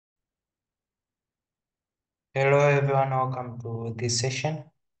Hello everyone, welcome to this session.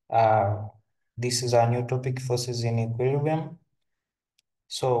 Uh, this is our new topic, forces in equilibrium.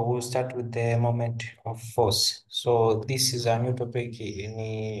 So we'll start with the moment of force. So this is a new topic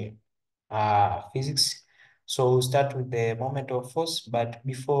in physics. So we'll start with the moment of force, but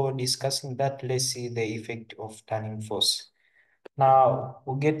before discussing that, let's see the effect of turning force. Now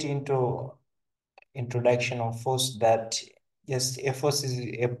we'll get into introduction of force that yes, a force is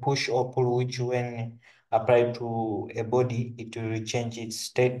a push or pull which when applied to a body, it will change its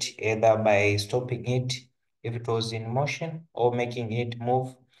state either by stopping it if it was in motion or making it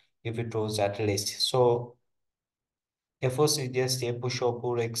move if it was at rest. So a force is just a push or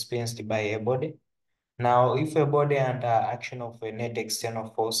pull experienced by a body. Now, if a body under action of a net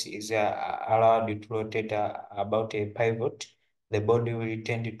external force is allowed to rotate about a pivot, the body will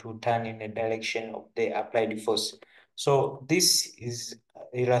tend to turn in the direction of the applied force. So this is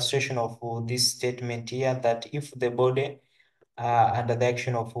illustration of this statement here that if the body under the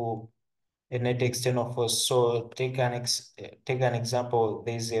action of a net external force, so take an example,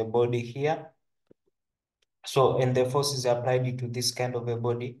 there is a body here. So, and the force is applied to this kind of a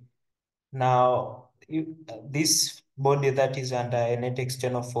body. Now, if this body that is under a net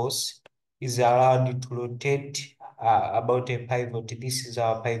external force is allowed to rotate about a pivot. This is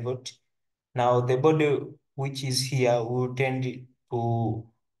our pivot. Now, the body which is here will tend to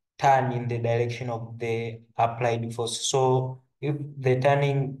turn in the direction of the applied force. So, if the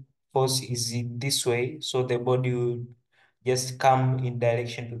turning force is in this way, so the body will just come in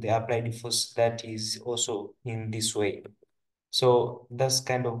direction to the applied force that is also in this way. So that's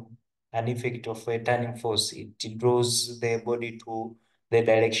kind of an effect of a turning force. It draws the body to the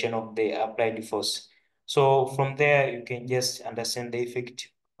direction of the applied force. So from there, you can just understand the effect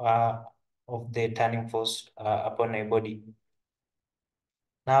of the turning force upon a body.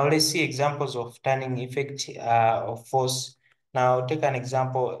 Now let's see examples of turning effect of force. Now take an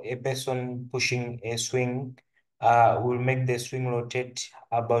example, a person pushing a swing will make the swing rotate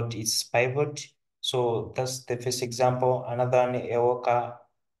about its pivot. So that's the first example. Another one, a worker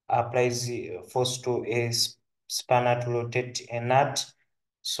applies force to a spanner to rotate a nut.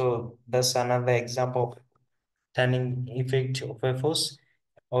 So that's another example of turning effect of a force.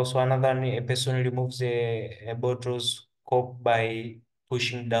 Also, another one, a person removes a bottle's cork by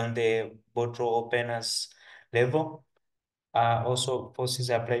pushing down the bottle opener's level. Also, force is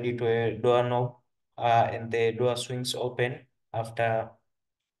applied to a doorknob and the door swings open after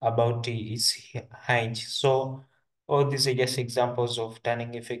about its hinge. So all these are just examples of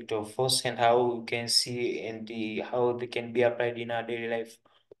turning effect of force and how we can see and how they can be applied in our daily life.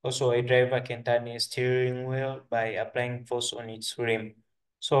 Also, a driver can turn a steering wheel by applying force on its rim.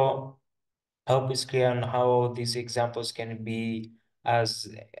 So I hope it's clear on how these examples can be as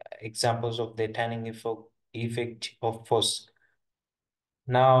examples of the turning effect of force.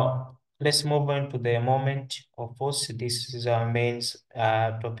 Now, let's move on to the moment of force. This is our main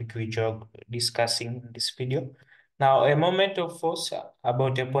topic which we're discussing in this video. Now, a moment of force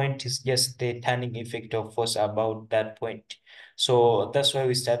about a point is just the turning effect of force about that point. So that's why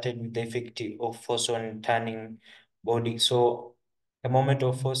we started with the effect of force on turning body. So a moment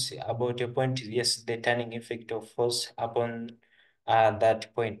of force about a point is just the turning effect of force upon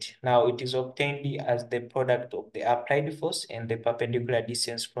that point. Now it is obtained as the product of the applied force and the perpendicular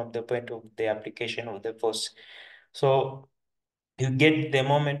distance from the point of the application of the force. So you get the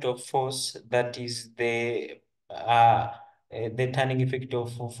moment of force that is the turning effect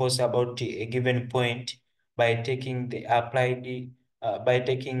of force about a given point by taking the applied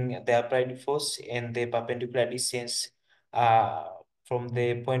force and the perpendicular distance from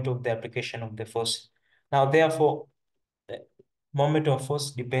the point of the application of the force. Now, therefore, the moment of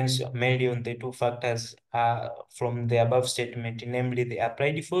force depends mainly on the two factors from the above statement, namely the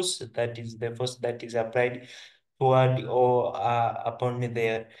applied force, that is the force that is applied toward or upon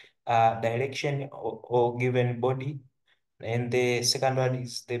the direction or given body. And the second one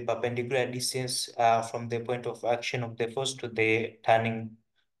is the perpendicular distance from the point of action of the force to the turning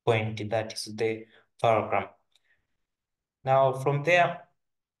point, that is the paragram. Now, from there,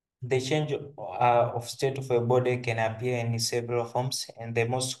 the change of state of a body can appear in several forms, and the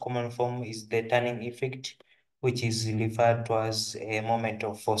most common form is the turning effect, which is referred to as a moment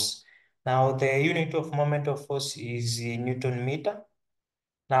of force. Now, the unit of moment of force is Newton meter.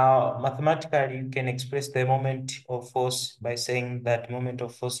 Now, mathematically, you can express the moment of force by saying that moment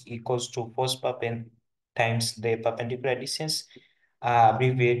of force equals to force times the perpendicular distance,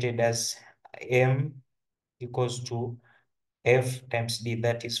 abbreviated as M equals to F times D,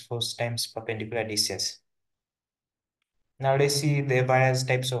 that is force times perpendicular distance. Now let's see the various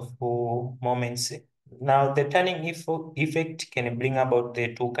types of moments Now, the turning effect can bring about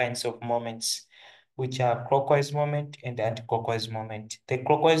the two kinds of moments, which are clockwise moment and anti-clockwise moment. The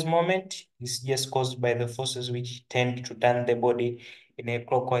clockwise moment is just caused by the forces which tend to turn the body in a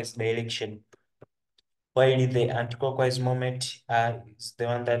clockwise direction, while the anti-clockwise moment is the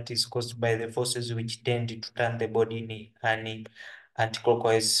one that is caused by the forces which tend to turn the body in an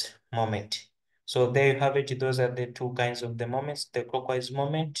anti-clockwise moment. So there you have it. Those are the two kinds of the moments. The clockwise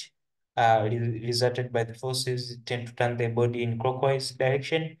moment resulted by the forces tend to turn the body in clockwise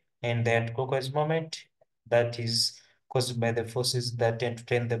direction, and the anti-clockwise moment that is caused by the forces that tend to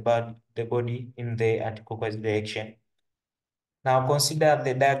turn the body in the anti-clockwise direction. Now consider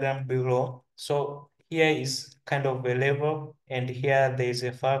the diagram below. So here is kind of a level, and here there is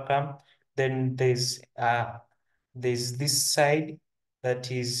a fulcrum. Then there's this side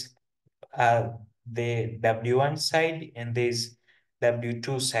that is the W1 side, and there's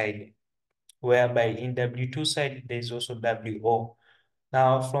W2 side, whereby in W2 side there's also WO.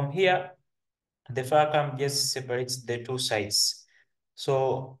 Now from here, the fulcrum just separates the two sides.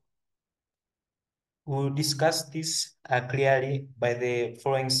 So we'll discuss this clearly by the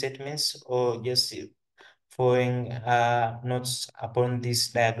following statements, or just following notes upon this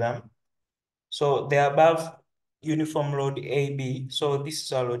diagram. So the above uniform load AB, so this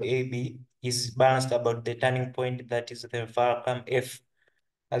is our load AB, is balanced about the turning point, that is the fulcrum F.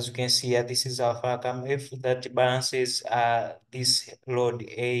 As you can see here, this is our fulcrum F that balances this load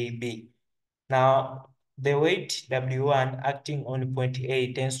AB. Now, the weight W1 acting on point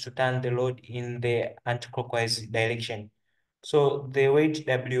A tends to turn the load in the anti-clockwise direction. So the weight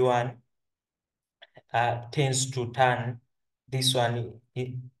W1 tends to turn this one,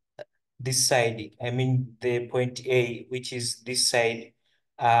 this side, I mean the point A, which is this side,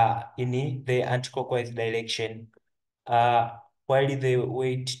 in the anti-clockwise direction, while the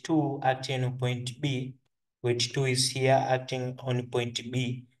weight 2 acting on point B, weight 2 is here acting on point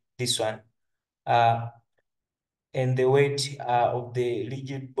B, this one, and the weight of the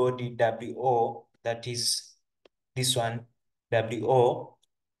rigid body WO, that is this one, WO,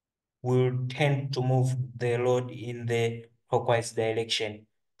 will tend to move the load in the clockwise direction.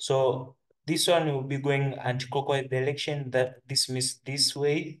 So this one will be going anti-clockwise direction, that this means this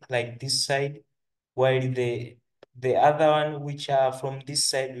way, like this side, while the other one, which are from this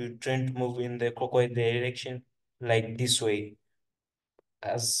side, will tend to move in the clockwise direction, like this way,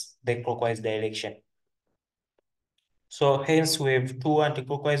 as the clockwise direction. So hence we have two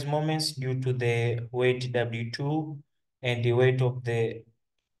anti-clockwise moments due to the weight W2 and the weight of the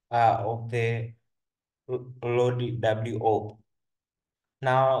load WO.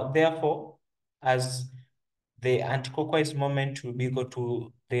 Now, therefore, as the anti-clockwise moment will be equal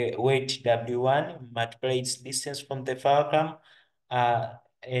to the weight W1 multiply its distance from the fulcrum,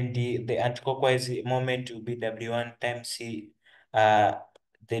 and the anti-clockwise moment will be W1 times the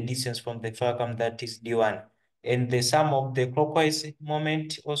distance from the fulcrum, that is D1. And the sum of the clockwise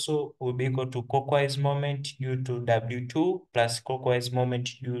moment also will be equal to clockwise moment due to W2 plus clockwise moment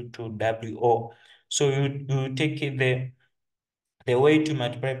due to WO. So you take the way to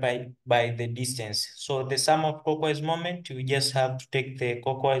multiply by the distance. So the sum of clockwise moment, you just have to take the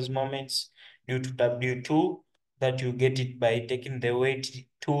clockwise moments due to W2, that you get it by taking the weight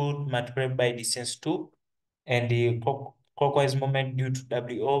 2 multiplied by distance 2, and the clockwise moment due to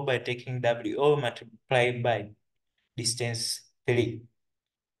WO by taking WO multiplied by distance 3.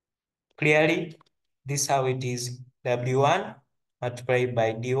 Clearly, this is how it is. W1 multiplied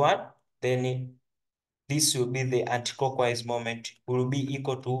by D1, then this will be the anti-clockwise moment, will be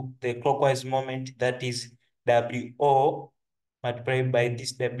equal to the clockwise moment, that is WO multiplied by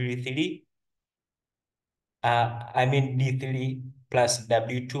this W3, I mean D3 plus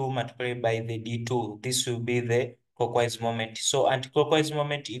W2 multiplied by the D2. This will be the clockwise moment. So anti-clockwise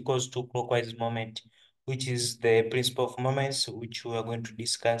moment equals to clockwise moment, which is the principle of moments, which we are going to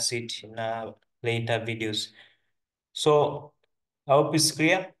discuss it in later videos. So I hope it's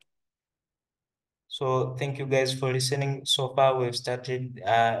clear. So thank you guys for listening. So far, we've started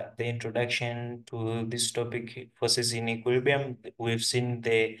the introduction to this topic, forces in equilibrium. We've seen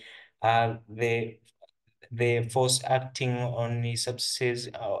the force acting on the substances,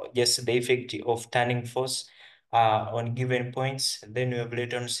 just the effect of turning force on given points. Then we have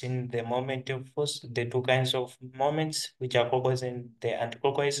later on seen the moment of force, the two kinds of moments, which are clockwise and the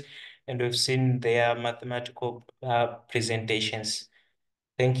anti-clockwise, and we've seen their mathematical presentations.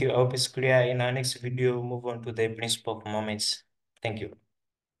 Thank you. I hope it's clear. In our next video, we'll move on to the principle of moments. Thank you.